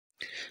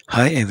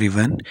Hi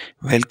everyone,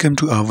 welcome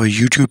to our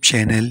YouTube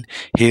channel.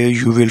 Here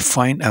you will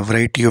find a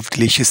variety of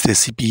delicious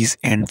recipes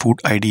and food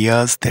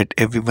ideas that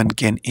everyone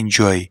can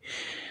enjoy.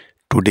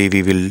 Today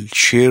we will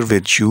share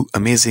with you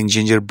amazing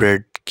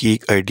gingerbread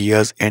cake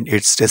ideas and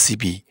its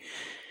recipe.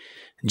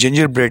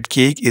 Gingerbread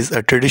cake is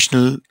a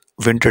traditional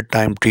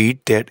wintertime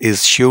treat that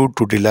is sure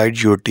to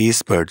delight your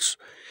taste buds.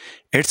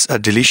 It's a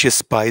delicious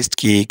spiced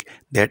cake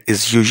that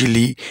is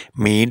usually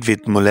made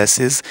with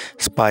molasses,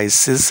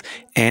 spices,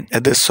 and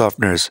other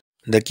softeners.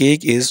 The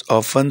cake is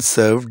often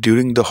served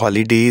during the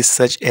holidays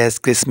such as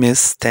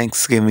Christmas,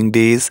 Thanksgiving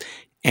days,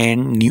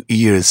 and New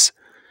Year's.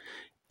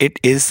 It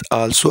is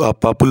also a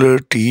popular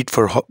treat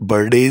for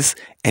birthdays,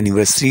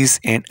 anniversaries,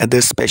 and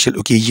other special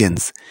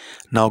occasions.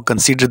 Now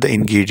consider the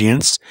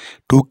ingredients: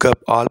 2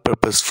 cup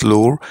all-purpose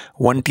flour,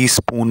 1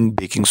 teaspoon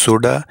baking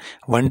soda,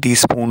 1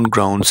 teaspoon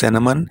ground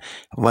cinnamon,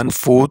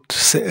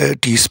 1/4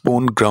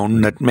 teaspoon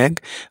ground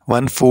nutmeg,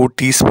 1/4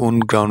 teaspoon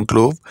ground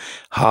clove,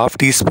 half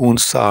teaspoon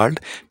salt,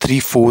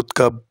 3/4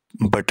 cup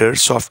butter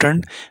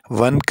softened,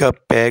 1 cup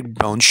packed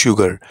brown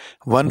sugar,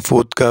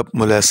 1/4 cup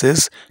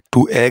molasses,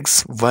 2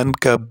 eggs, 1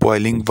 cup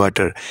boiling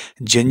water.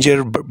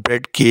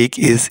 Gingerbread cake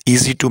is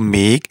easy to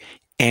make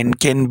and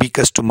can be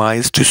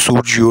customized to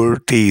suit your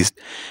taste.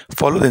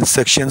 Follow the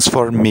instructions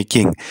for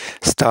making.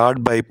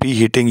 Start by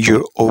preheating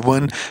your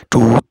oven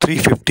to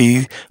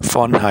 350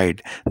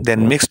 Fahrenheit.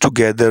 Then mix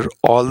together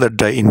all the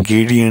dry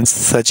ingredients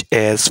such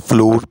as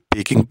flour,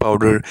 baking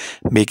powder,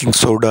 baking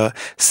soda,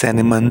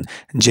 cinnamon,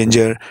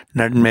 ginger,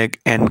 nutmeg,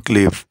 and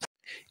clove.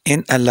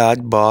 In a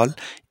large bowl,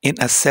 in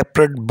a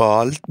separate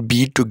bowl,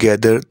 beat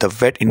together the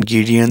wet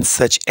ingredients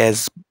such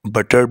as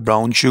butter,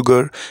 brown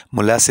sugar,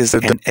 molasses,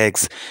 and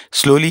eggs.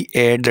 Slowly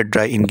add the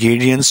dry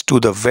ingredients to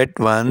the wet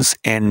ones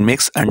and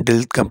mix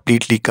until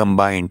completely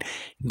combined.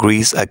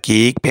 Grease a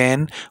cake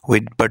pan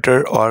with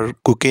butter or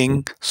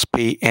cooking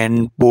spray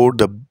and pour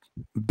the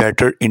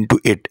batter into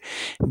it.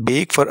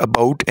 Bake for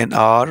about an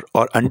hour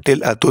or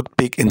until a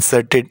toothpick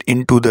inserted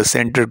into the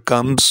center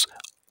comes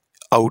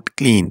out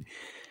clean.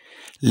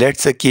 Let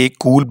the cake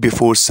cool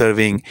before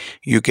serving.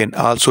 You can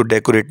also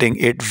decorating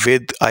it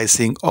with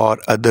icing or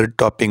other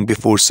topping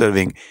before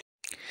serving.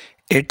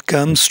 It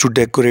comes to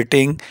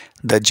decorating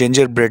the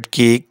gingerbread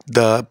cake,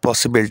 the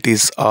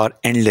possibilities are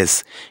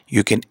endless.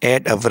 You can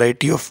add a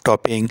variety of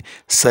topping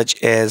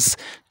such as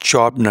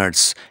chopped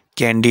nuts,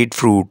 candied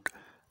fruit,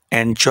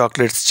 and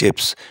chocolate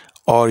chips,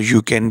 or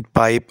you can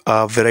pipe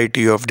a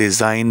variety of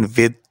design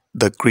with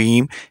the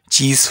cream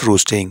cheese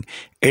frosting.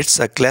 It's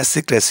a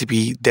classic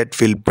recipe that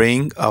will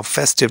bring a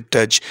festive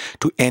touch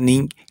to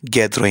any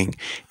gathering.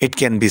 It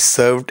can be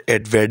served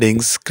at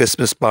weddings,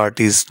 Christmas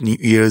parties, New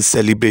Year's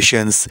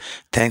celebrations,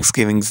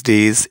 Thanksgiving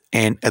days,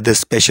 and other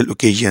special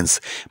occasions.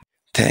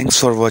 Thanks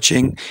for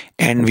watching,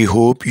 and we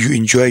hope you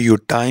enjoy your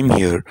time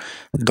here.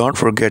 Don't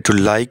forget to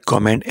like,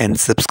 comment, and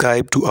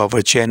subscribe to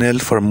our channel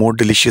for more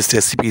delicious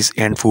recipes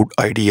and food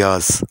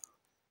ideas.